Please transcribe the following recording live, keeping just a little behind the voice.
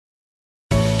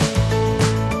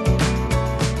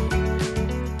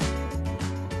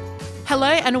Hello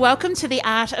and welcome to the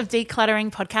Art of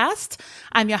Decluttering podcast.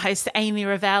 I'm your host, Amy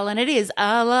Revell, and it is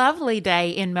a lovely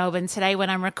day in Melbourne today when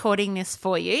I'm recording this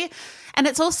for you. And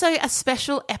it's also a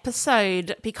special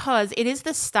episode because it is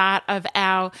the start of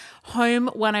our Home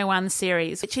 101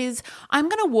 series, which is I'm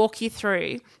going to walk you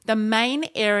through the main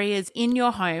areas in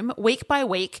your home week by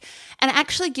week and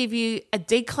actually give you a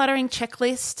decluttering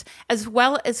checklist as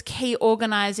well as key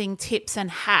organizing tips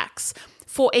and hacks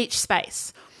for each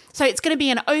space. So it's going to be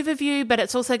an overview, but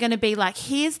it's also going to be like,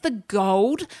 here's the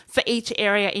gold for each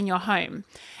area in your home.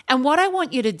 And what I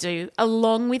want you to do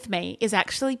along with me is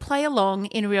actually play along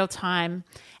in real time.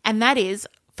 And that is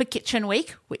for Kitchen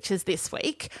Week, which is this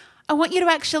week. I want you to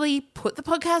actually put the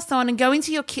podcast on and go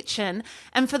into your kitchen.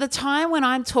 And for the time when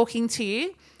I'm talking to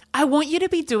you, I want you to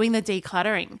be doing the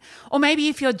decluttering. Or maybe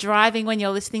if you're driving when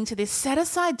you're listening to this, set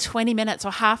aside 20 minutes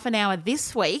or half an hour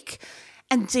this week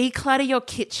and declutter your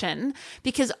kitchen,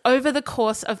 because over the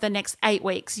course of the next 8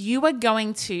 weeks, you are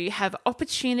going to have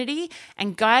opportunity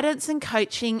and guidance and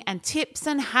coaching and tips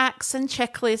and hacks and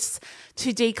checklists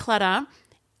to declutter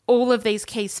all of these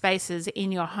key spaces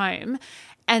in your home.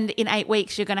 And in 8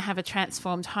 weeks, you're going to have a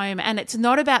transformed home. And it's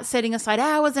not about setting aside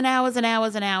hours and hours and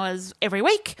hours and hours every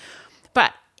week,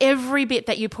 but every bit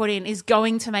that you put in is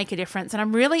going to make a difference. And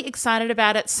I'm really excited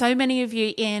about it. So many of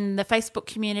you in the Facebook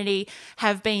community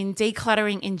have been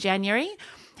decluttering in January.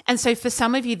 And so for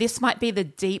some of you, this might be the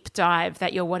deep dive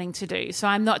that you're wanting to do. So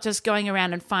I'm not just going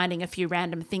around and finding a few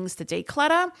random things to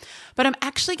declutter, but I'm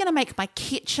actually going to make my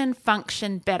kitchen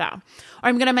function better. Or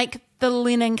I'm going to make the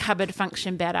linen cupboard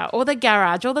function better, or the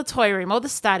garage, or the toy room, or the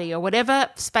study, or whatever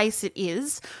space it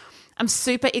is. I'm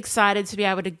super excited to be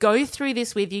able to go through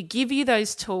this with you, give you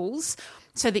those tools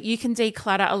so that you can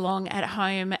declutter along at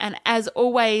home. And as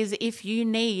always, if you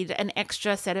need an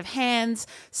extra set of hands,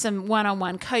 some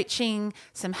one-on-one coaching,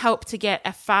 some help to get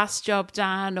a fast job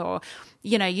done, or,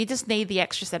 you just need the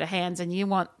extra set of hands and you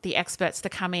want the experts to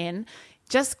come in,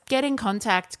 just get in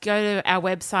contact. Go to our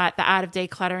website,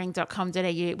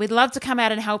 theartofdecluttering.com.au. We'd love to come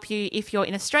out and help you if you're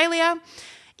in Australia.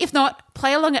 If not,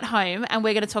 play along at home and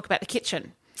we're going to talk about the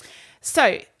kitchen.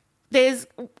 So there's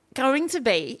going to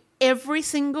be every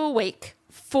single week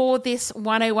for this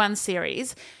 101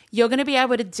 series, you're going to be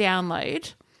able to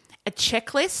download a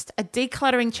checklist, a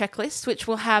decluttering checklist, which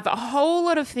will have a whole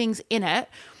lot of things in it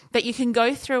that you can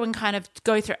go through and kind of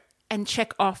go through and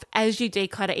check off as you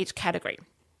declutter each category.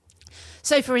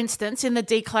 So for instance, in the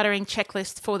decluttering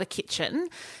checklist for the kitchen,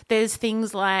 there's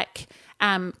things like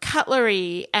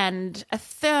cutlery and a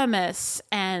thermos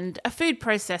and a food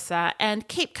processor and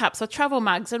keep cups or travel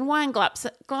mugs and wine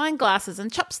glasses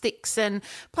and chopsticks and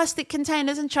plastic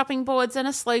containers and chopping boards and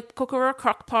a slow cooker or a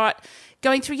crock pot,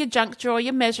 going through your junk drawer,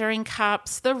 your measuring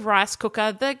cups, the rice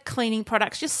cooker, the cleaning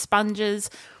products, your sponges.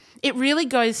 It really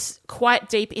goes quite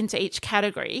deep into each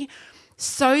category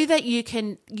so that you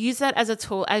can use that as a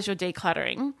tool as you're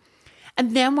decluttering.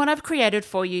 And then what I've created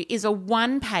for you is a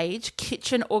one-page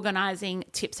kitchen organizing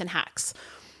tips and hacks.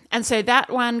 And so that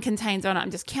one contains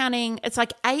I'm just counting, it's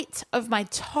like 8 of my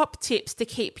top tips to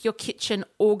keep your kitchen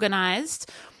organized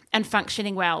and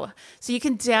functioning well. So you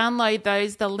can download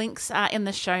those. The links are in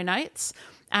the show notes,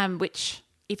 which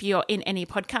if you're in any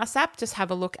podcast app, just have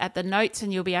a look at the notes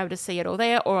and you'll be able to see it all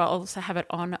there, or I'll also have it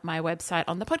on my website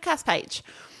on the podcast page.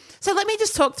 So let me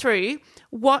just talk through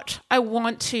what I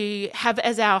want to have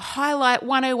as our highlight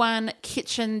 101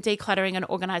 kitchen decluttering and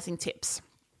organizing tips.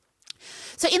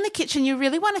 So in the kitchen, you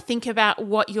really want to think about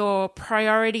what your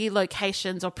priority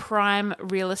locations or prime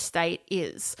real estate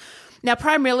is. Now,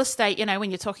 prime real estate, when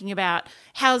you're talking about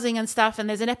housing and stuff, and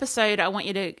there's an episode I want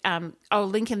you to, I'll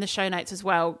link in the show notes as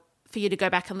well for you to go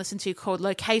back and listen to called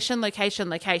Location, Location,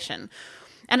 Location.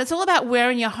 And it's all about where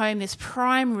in your home this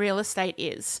prime real estate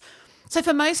is. So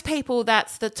for most people,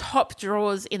 that's the top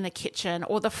drawers in the kitchen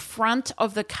or the front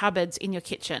of the cupboards in your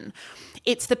kitchen.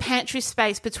 It's the pantry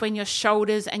space between your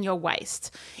shoulders and your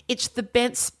waist. It's the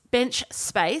bench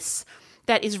space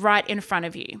that is right in front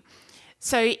of you.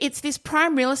 So it's this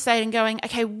prime real estate and going,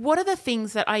 okay, what are the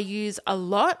things that I use a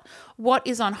lot? What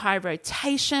is on high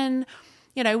rotation?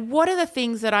 What are the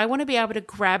things that I want to be able to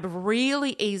grab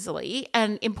really easily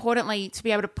and importantly, to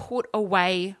be able to put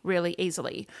away really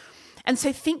easily? And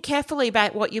so think carefully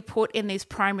about what you put in these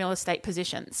prime real estate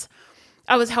positions.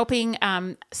 I was helping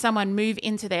someone move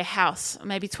into their house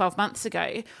maybe 12 months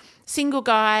ago, single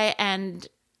guy, and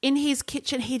in his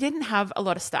kitchen, he didn't have a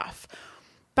lot of stuff.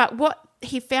 But what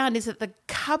he found is that the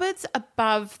cupboards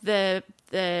above the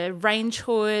range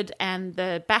hood and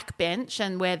the back bench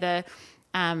and where the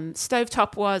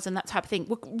stovetop was and that type of thing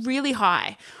were really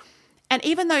high. And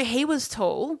even though he was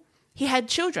tall, he had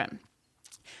children.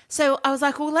 So I was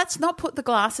like, well, let's not put the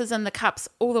glasses and the cups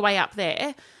all the way up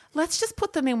there. Let's just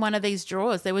put them in one of these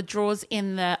drawers. There were drawers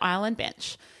in the island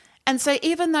bench. And so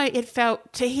even though it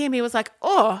felt to him, he was like,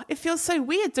 oh, it feels so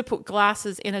weird to put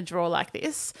glasses in a drawer like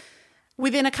this.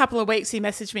 Within a couple of weeks, he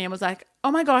messaged me and was like, oh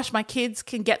my gosh, my kids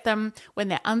can get them when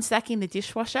they're unstacking the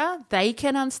dishwasher. They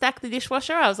can unstack the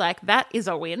dishwasher. I was like, that is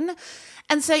a win.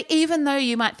 And so even though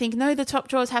you might think, no, the top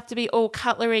drawers have to be all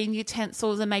cutlery and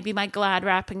utensils and maybe my Glad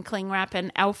wrap and cling wrap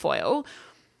and alfoil,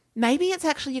 maybe it's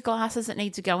actually your glasses that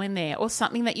need to go in there or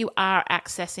something that you are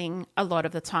accessing a lot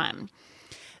of the time.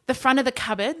 The front of the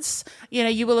cupboards,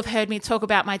 you will have heard me talk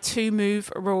about my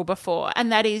 2-move rule before,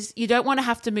 and that is you don't want to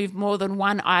have to move more than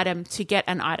one item to get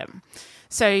an item.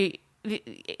 So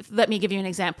let me give you an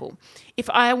example. If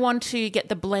I want to get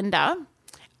the blender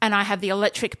and I have the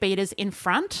electric beaters in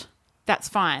front, that's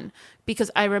fine because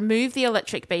I remove the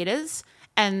electric beaters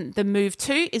and the move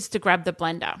 2 is to grab the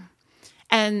blender.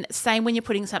 And same when you're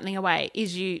putting something away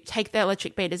is you take the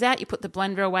electric beaters out, you put the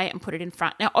blender away and put it in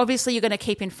front. Now, obviously, you're going to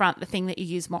keep in front the thing that you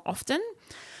use more often,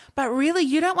 but really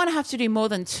you don't want to have to do more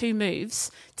than 2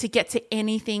 moves to get to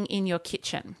anything in your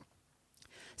kitchen.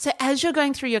 So as you're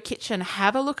going through your kitchen,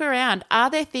 have a look around. Are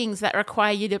there things that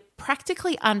require you to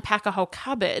practically unpack a whole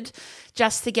cupboard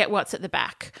just to get what's at the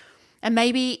back? And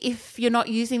maybe if you're not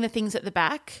using the things at the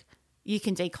back, you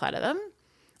can declutter them.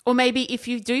 Or maybe if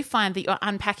you do find that you're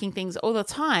unpacking things all the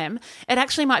time, it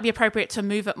actually might be appropriate to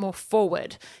move it more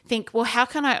forward. Think, well, how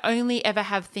can I only ever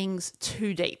have things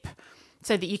 2 deep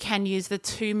so that you can use the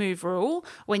 2-move rule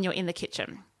when you're in the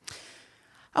kitchen?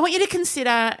 I want you to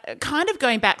consider kind of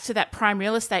going back to that prime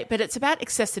real estate, but it's about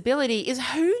accessibility, is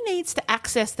who needs to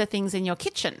access the things in your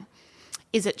kitchen?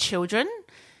 Is it children?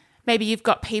 Maybe you've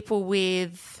got people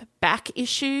with back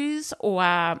issues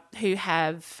or who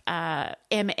have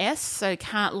MS, so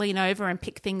can't lean over and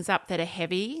pick things up that are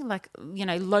heavy, like,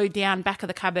 low down, back of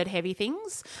the cupboard, heavy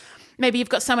things. Maybe you've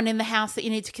got someone in the house that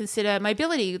you need to consider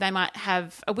mobility. They might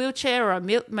have a wheelchair or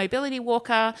a mobility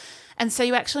walker, and so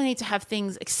you actually need to have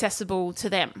things accessible to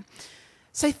them.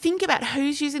 So think about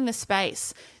who's using the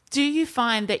space. Do you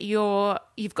find that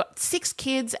you've got 6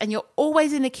 kids and you're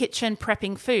always in the kitchen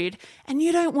prepping food and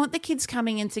you don't want the kids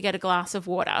coming in to get a glass of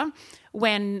water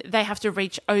when they have to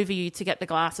reach over you to get the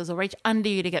glasses or reach under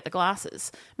you to get the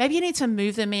glasses? Maybe you need to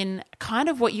move them in kind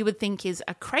of what you would think is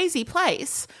a crazy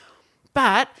place,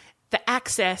 but the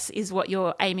access is what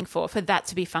you're aiming for that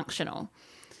to be functional.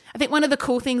 I think one of the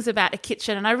cool things about a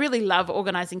kitchen, and I really love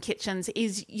organising kitchens,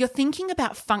 is you're thinking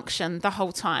about function the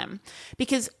whole time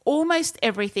because almost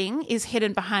everything is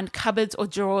hidden behind cupboards or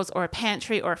drawers or a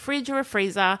pantry or a fridge or a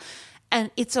freezer,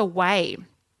 and it's away.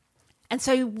 And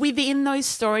so within those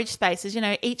storage spaces,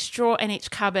 each drawer and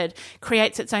each cupboard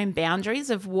creates its own boundaries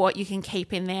of what you can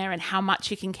keep in there and how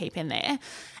much you can keep in there.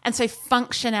 And so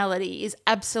functionality is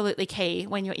absolutely key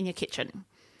when you're in your kitchen.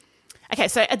 Okay,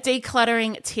 so a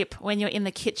decluttering tip when you're in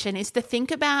the kitchen is to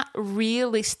think about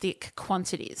realistic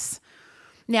quantities.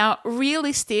 Now,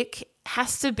 realistic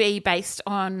has to be based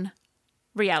on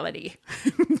reality,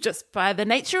 just by the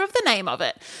nature of the name of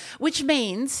it, which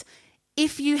means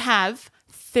if you have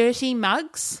 30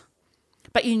 mugs,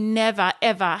 but you never,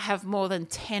 ever have more than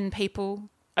 10 people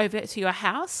over to your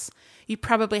house, you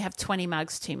probably have 20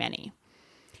 mugs too many.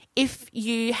 If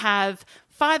you have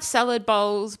 5 salad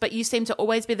bowls, but you seem to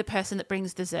always be the person that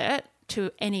brings dessert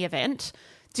to any event,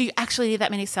 do you actually need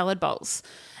that many salad bowls?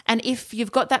 And if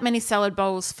you've got that many salad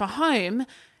bowls for home,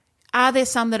 are there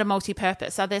some that are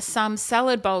multi-purpose? Are there some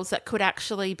salad bowls that could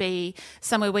actually be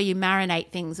somewhere where you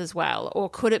marinate things as well? Or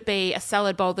could it be a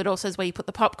salad bowl that also is where you put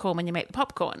the popcorn when you make the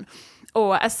popcorn?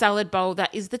 Or a salad bowl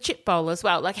that is the chip bowl as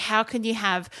well? Like, how can you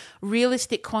have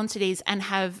realistic quantities and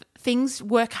have things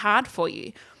work hard for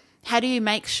you? How do you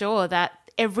make sure that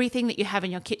everything that you have in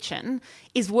your kitchen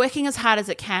is working as hard as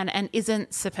it can and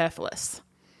isn't superfluous?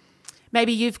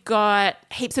 Maybe you've got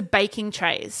heaps of baking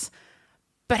trays,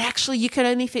 but actually you can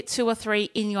only fit 2 or 3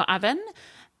 in your oven.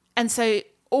 And so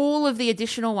all of the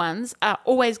additional ones are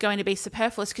always going to be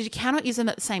superfluous because you cannot use them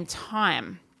at the same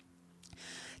time.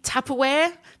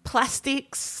 Tupperware,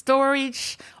 plastics,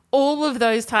 storage, all of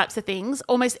those types of things,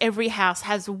 almost every house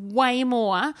has way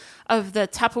more of the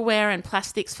Tupperware and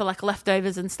plastics for like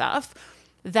leftovers and stuff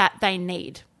that they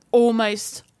need,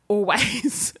 almost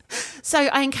always. So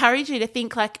I encourage you to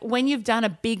think, like, when you've done a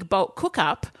big bulk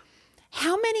cook-up,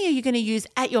 how many are you going to use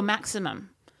at your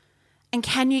maximum? And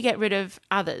can you get rid of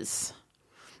others?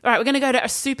 All right, we're going to go to a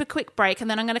super quick break and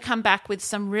then I'm going to come back with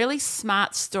some really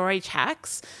smart storage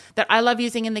hacks that I love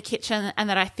using in the kitchen and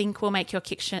that I think will make your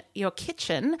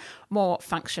kitchen more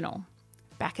functional.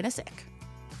 Back in a sec.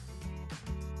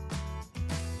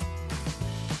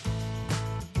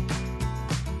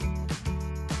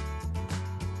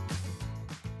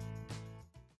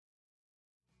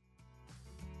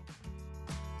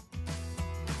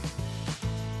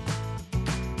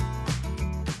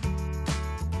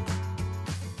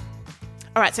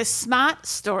 All right, so smart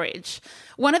storage.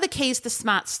 One of the keys to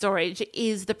smart storage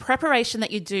is the preparation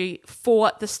that you do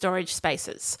for the storage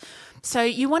spaces. So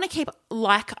you want to keep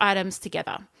like items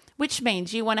together, which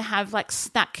means you want to have like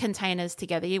snack containers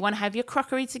together. You want to have your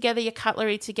crockery together, your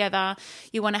cutlery together.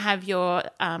 You want to have your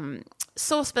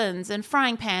saucepans and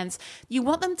frying pans. You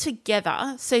want them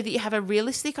together so that you have a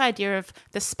realistic idea of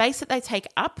the space that they take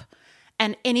up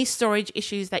and any storage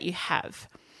issues that you have.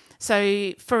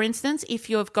 So, for instance, if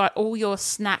you've got all your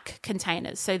snack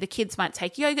containers, so the kids might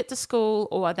take yogurt to school,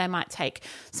 or they might take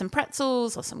some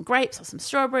pretzels or some grapes or some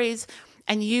strawberries,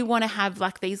 and you want to have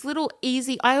like these little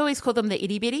easy, I always call them the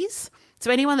itty bitties.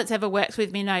 So anyone that's ever worked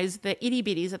with me knows the itty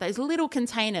bitties are those little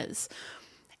containers,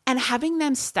 and having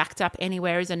them stacked up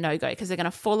anywhere is a no-go because they're going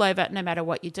to fall over no matter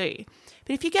what you do.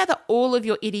 But if you gather all of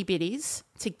your itty bitties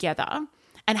together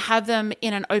and have them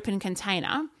in an open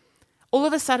container, all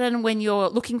of a sudden, when you're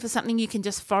looking for something, you can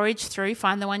just forage through,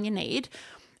 find the one you need.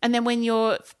 And then when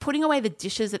you're putting away the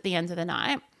dishes at the end of the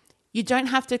night, you don't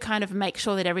have to kind of make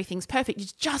sure that everything's perfect. You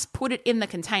just put it in the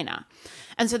container.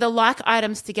 And so the like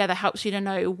items together helps you to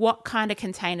know what kind of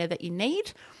container that you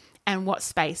need and what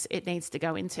space it needs to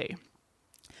go into.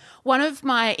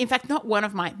 My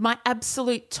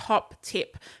absolute top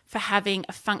tip for having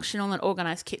a functional and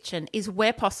organized kitchen is,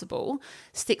 where possible,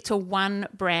 stick to one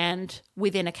brand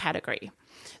within a category.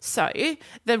 So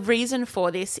the reason for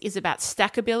this is about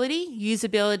stackability,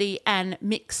 usability, and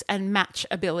mix and match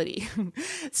ability.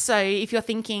 So if you're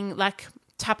thinking like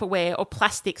Tupperware or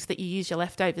plastics that you use your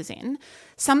leftovers in,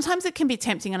 sometimes it can be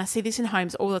tempting, and I see this in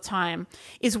homes all the time,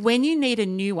 is when you need a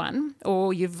new one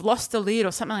or you've lost a lid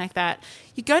or something like that,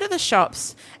 you go to the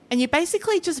shops and you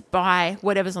basically just buy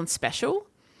whatever's on special.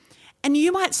 And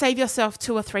you might save yourself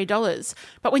 $2 or $3.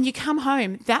 But when you come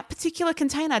home, that particular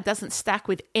container doesn't stack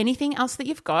with anything else that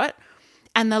you've got,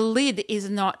 and the lid is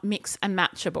not mix and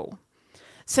matchable.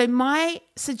 So my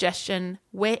suggestion,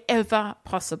 wherever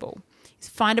possible, is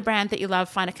find a brand that you love,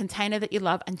 find a container that you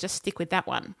love, and just stick with that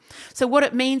one. So what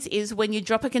it means is when you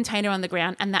drop a container on the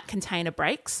ground and that container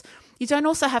breaks, you don't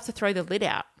also have to throw the lid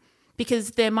out,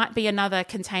 because there might be another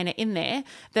container in there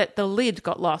that the lid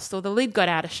got lost or the lid got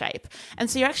out of shape. And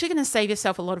so you're actually going to save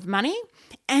yourself a lot of money,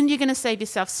 and you're going to save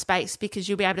yourself space because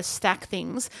you'll be able to stack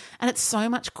things. And it's so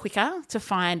much quicker to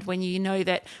find when you know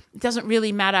that it doesn't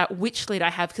really matter which lid I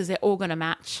have because they're all going to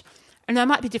match. And there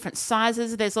might be different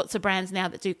sizes. There's lots of brands now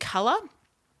that do color.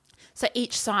 So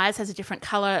each size has a different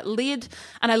color lid.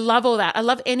 And I love all that. I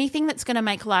love anything that's going to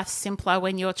make life simpler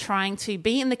when you're trying to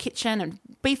be in the kitchen and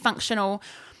be functional.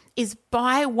 Is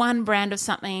buy one brand of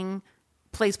something,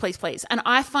 please, please, please. And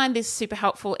I find this super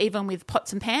helpful even with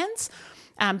pots and pans,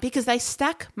 because they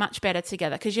stack much better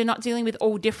together because you're not dealing with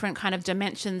all different kind of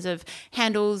dimensions of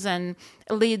handles and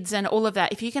lids and all of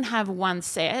that. If you can have one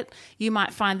set, you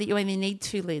might find that you only need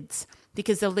 2 lids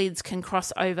because the lids can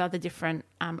cross over the different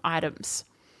items.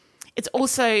 It's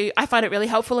also, I find it really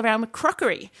helpful around with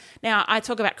crockery. Now, I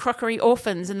talk about crockery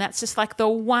orphans, and that's just like the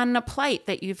one plate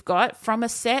that you've got from a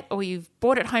set, or you've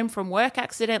brought it home from work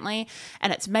accidentally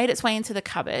and it's made its way into the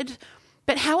cupboard.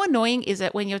 But how annoying is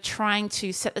it when you're trying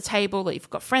to set the table, or you've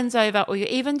got friends over, or you're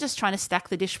even just trying to stack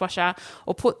the dishwasher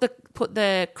or put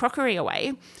the crockery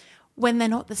away when they're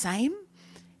not the same?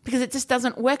 Because it just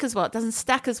doesn't work as well. It doesn't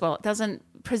stack as well. It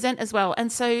doesn't present as well.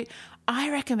 And so I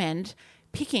recommend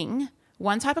picking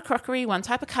one type of crockery, one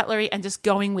type of cutlery, and just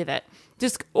going with it.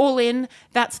 Just all in,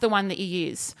 that's the one that you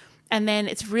use. And then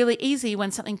it's really easy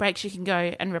when something breaks, you can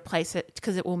go and replace it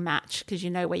because it will match because you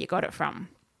know where you got it from.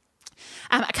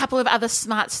 A couple of other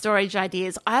smart storage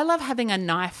ideas. I love having a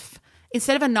knife.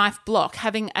 Instead of a knife block,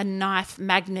 having a knife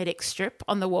magnetic strip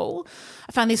on the wall.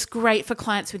 I found this great for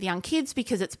clients with young kids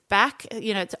because it's back,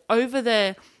 it's over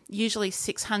the usually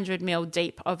 600 mil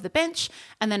deep of the bench,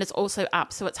 and then it's also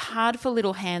up. So it's hard for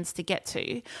little hands to get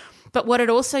to. But what it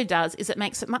also does is it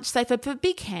makes it much safer for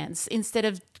big hands. Instead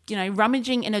of,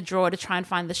 rummaging in a drawer to try and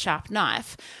find the sharp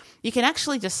knife, you can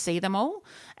actually just see them all.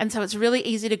 And so it's really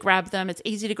easy to grab them. It's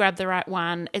easy to grab the right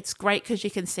one. It's great because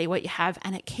you can see what you have,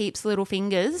 and it keeps little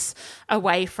fingers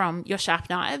away from your sharp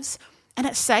knives, and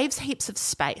it saves heaps of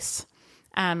space.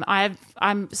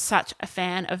 I'm such a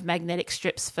fan of magnetic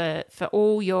strips for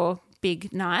all your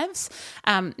big knives.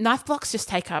 Knife blocks just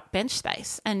take up bench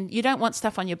space, and you don't want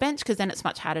stuff on your bench because then it's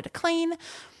much harder to clean.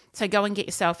 So go and get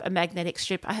yourself a magnetic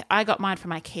strip. I got mine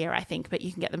from IKEA, I think, but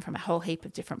you can get them from a whole heap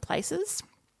of different places.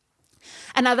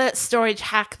 Another storage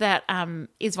hack that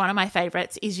is one of my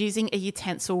favorites is using a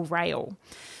utensil rail.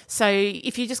 So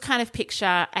if you just kind of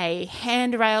picture a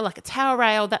handrail, like a towel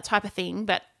rail, that type of thing,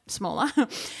 but smaller,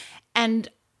 and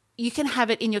you can have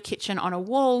it in your kitchen on a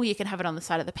wall, you can have it on the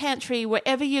side of the pantry,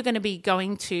 wherever you're going to be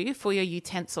going to for your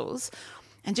utensils,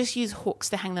 and just use hooks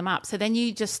to hang them up. So then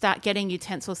you just start getting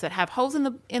utensils that have holes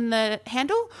in the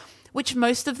handle, which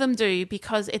most of them do,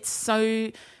 because it's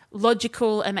so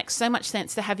logical and makes so much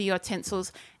sense to have your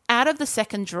utensils out of the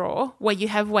second drawer where you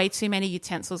have way too many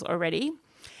utensils already,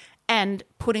 and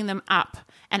putting them up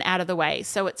and out of the way.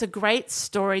 So it's a great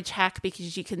storage hack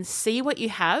because you can see what you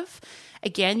have.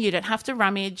 Again, you don't have to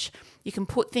rummage. You can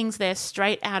put things there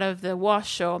straight out of the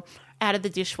wash or out of the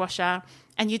dishwasher.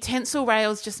 And utensil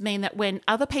rails just mean that when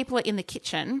other people are in the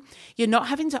kitchen, you're not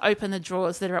having to open the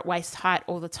drawers that are at waist height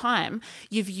all the time.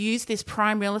 You've used this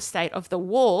prime real estate of the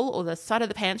wall or the side of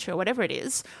the pantry or whatever it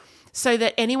is, so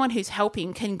that anyone who's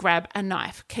helping can grab a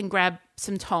knife, can grab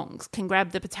some tongs, can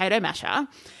grab the potato masher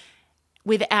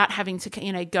without having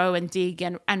to, go and dig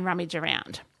and rummage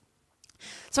around.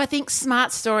 So I think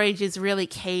smart storage is really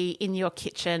key in your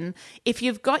kitchen. If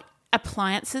you've got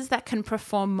appliances that can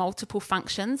perform multiple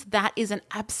functions, that is an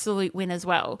absolute win as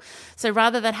well. So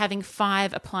rather than having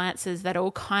 5 appliances that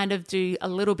all kind of do a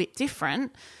little bit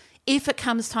different, if it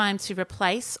comes time to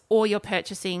replace or you're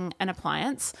purchasing an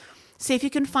appliance, see if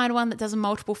you can find one that does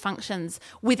multiple functions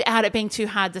without it being too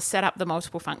hard to set up the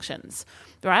multiple functions,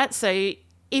 right? So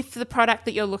if the product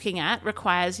that you're looking at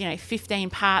requires, 15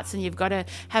 parts and you've got to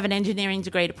have an engineering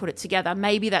degree to put it together,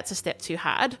 maybe that's a step too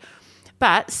hard.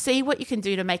 But see what you can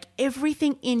do to make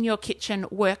everything in your kitchen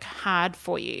work hard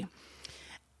for you.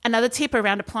 Another tip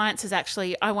around appliances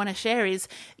actually I want to share is,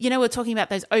 we're talking about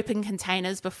those open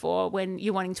containers before when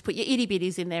you're wanting to put your itty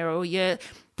bitties in there, or your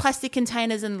plastic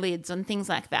containers and lids and things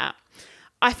like that.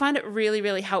 I find it really,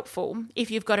 really helpful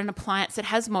if you've got an appliance that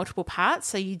has multiple parts.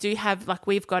 So you do have, like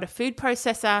we've got a food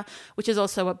processor, which is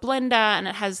also a blender, and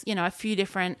it has, a few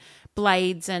different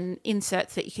blades and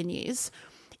inserts that you can use.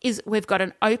 Is we've got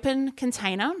an open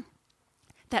container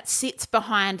that sits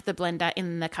behind the blender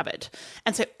in the cupboard.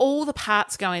 And so all the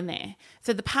parts go in there.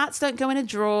 So the parts don't go in a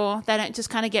drawer. They don't just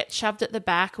kind of get shoved at the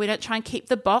back. We don't try and keep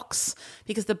the box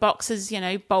because the box is,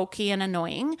 bulky and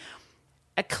annoying.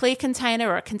 A clear container,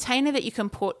 or a container that you can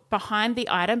put behind the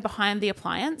item, behind the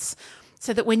appliance,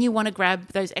 so that when you want to grab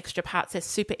those extra parts, they're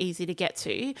super easy to get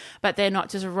to, but they're not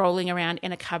just rolling around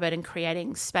in a cupboard and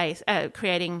creating space,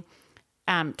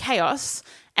 chaos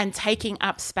and taking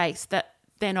up space that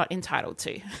they're not entitled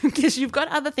to, because you've got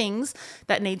other things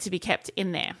that need to be kept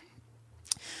in there.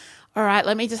 All right,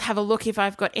 let me just have a look if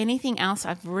I've got anything else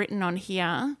I've written on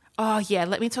here. Oh yeah,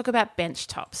 let me talk about bench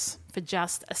tops for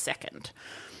just a second.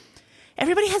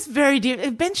 Everybody has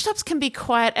bench tops can be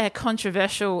quite a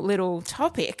controversial little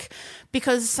topic,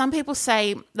 because some people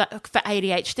say that for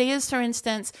ADHDers, for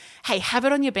instance, hey, have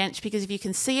it on your bench because if you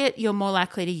can see it, you're more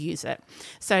likely to use it.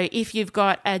 So if you've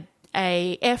got a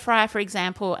air fryer, for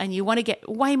example, and you want to get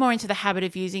way more into the habit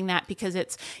of using that because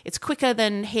it's quicker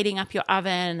than heating up your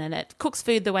oven and it cooks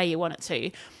food the way you want it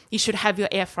to, you should have your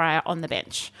air fryer on the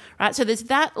bench, right? So there's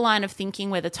that line of thinking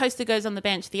where the toaster goes on the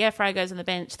bench, the air fryer goes on the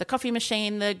bench, the coffee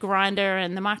machine, the grinder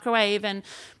and the microwave and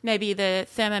maybe the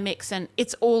Thermomix, and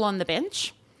it's all on the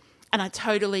bench. And I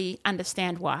totally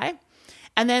understand why.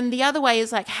 And then the other way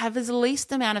is like have as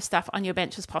least amount of stuff on your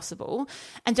bench as possible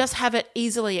and just have it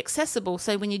easily accessible.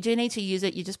 So when you do need to use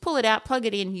it, you just pull it out, plug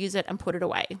it in, use it and put it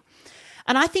away.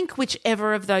 And I think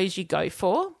whichever of those you go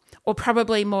for, or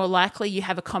probably more likely you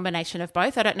have a combination of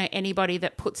both. I don't know anybody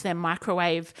that puts their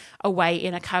microwave away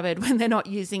in a cupboard when they're not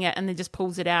using it and then just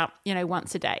pulls it out,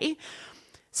 once a day.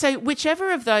 So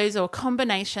whichever of those or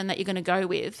combination that you're going to go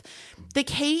with, the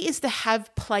key is to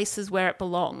have places where it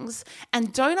belongs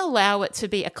and don't allow it to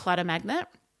be a clutter magnet.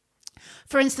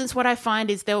 For instance, what I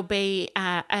find is there'll be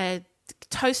a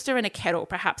toaster and a kettle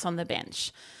perhaps on the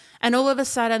bench, and all of a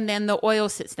sudden then the oil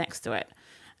sits next to it.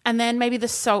 And then maybe the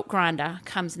salt grinder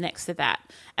comes next to that.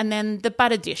 And then the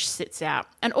butter dish sits out.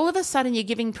 And all of a sudden you're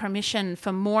giving permission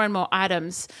for more and more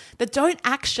items that don't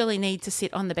actually need to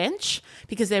sit on the bench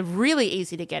because they're really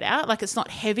easy to get out. Like it's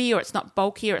not heavy or it's not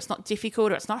bulky or it's not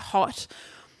difficult or it's not hot.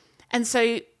 And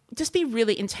so just be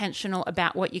really intentional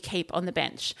about what you keep on the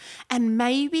bench and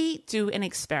maybe do an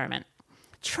experiment.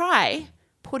 Try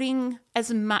putting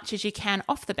as much as you can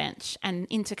off the bench and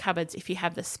into cupboards if you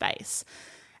have the space.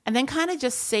 And then kind of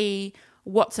just see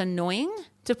what's annoying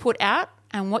to put out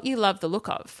and what you love the look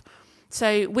of.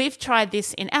 So we've tried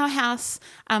this in our house.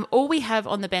 All we have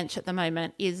on the bench at the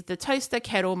moment is the toaster,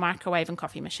 kettle, microwave and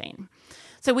coffee machine.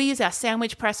 So we use our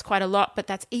sandwich press quite a lot, but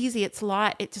that's easy. It's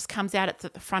light. It just comes out at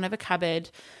the front of a cupboard.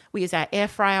 We use our air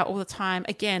fryer all the time.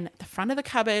 Again, at the front of the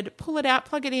cupboard, pull it out,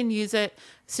 plug it in, use it.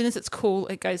 As soon as it's cool,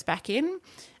 it goes back in.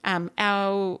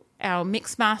 Our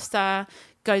Mixmaster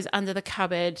goes under the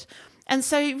cupboard. And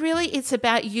so really it's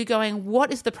about you going,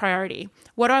 what is the priority?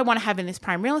 What do I want to have in this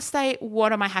prime real estate?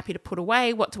 What am I happy to put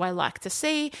away? What do I like to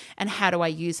see? And how do I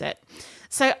use it?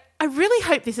 So I really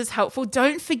hope this is helpful.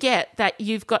 Don't forget that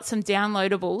you've got some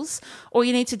downloadables. All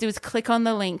you need to do is click on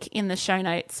the link in the show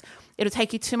notes. It'll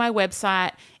take you to my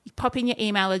website. You pop in your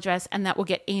email address and that will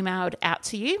get emailed out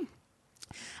to you.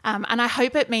 And I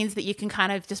hope it means that you can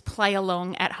kind of just play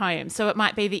along at home. So it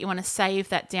might be that you want to save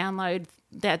that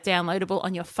downloadable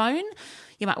on your phone.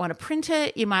 You might want to print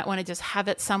it. You might want to just have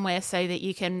it somewhere so that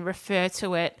you can refer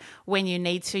to it when you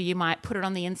need to. You might put it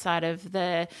on the inside of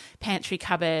the pantry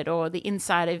cupboard or the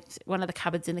inside of one of the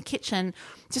cupboards in the kitchen,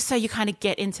 just so you kind of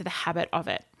get into the habit of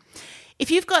it. If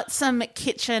you've got some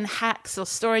kitchen hacks or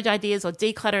storage ideas or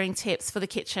decluttering tips for the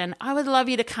kitchen, I would love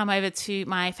you to come over to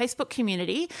my Facebook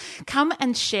community. Come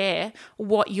and share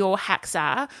what your hacks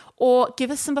are, or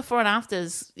give us some before and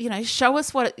afters. Show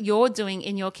us what you're doing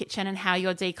in your kitchen and how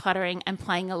you're decluttering and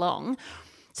playing along.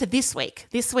 So this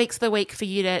week's the week for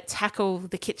you to tackle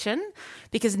the kitchen,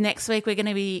 because next week we're going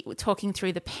to be talking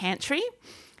through the pantry.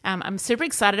 I'm super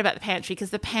excited about the pantry because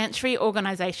the pantry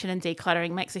organisation and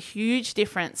decluttering makes a huge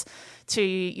difference to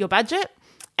your budget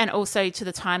and also to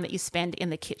the time that you spend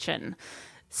in the kitchen.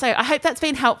 So I hope that's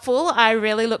been helpful. I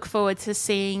really look forward to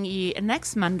seeing you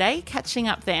next Monday, catching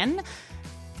up then.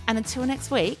 And until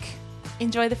next week,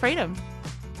 enjoy the freedom.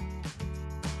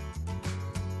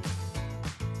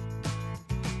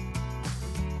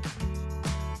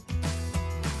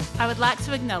 I would like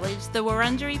to acknowledge the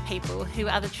Wurundjeri people, who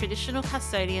are the traditional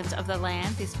custodians of the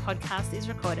land this podcast is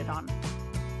recorded on.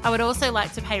 I would also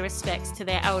like to pay respects to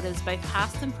their elders, both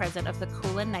past and present, of the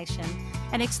Kulin Nation,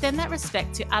 and extend that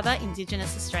respect to other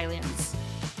Indigenous Australians.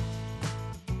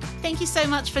 Thank you so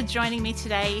much for joining me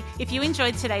today. If you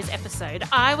enjoyed today's episode,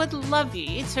 I would love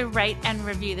you to rate and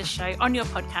review the show on your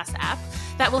podcast app.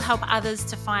 That will help others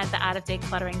to find the Art of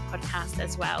Decluttering podcast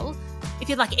as well. If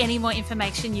you'd like any more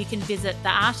information, you can visit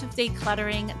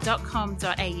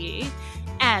theartofdecluttering.com.au,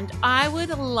 and I would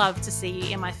love to see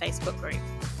you in my Facebook group.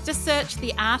 Just search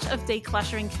the Art of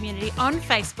Decluttering community on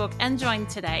Facebook and join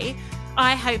today.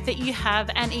 I hope that you have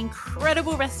an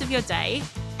incredible rest of your day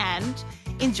and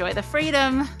enjoy the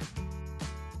freedom.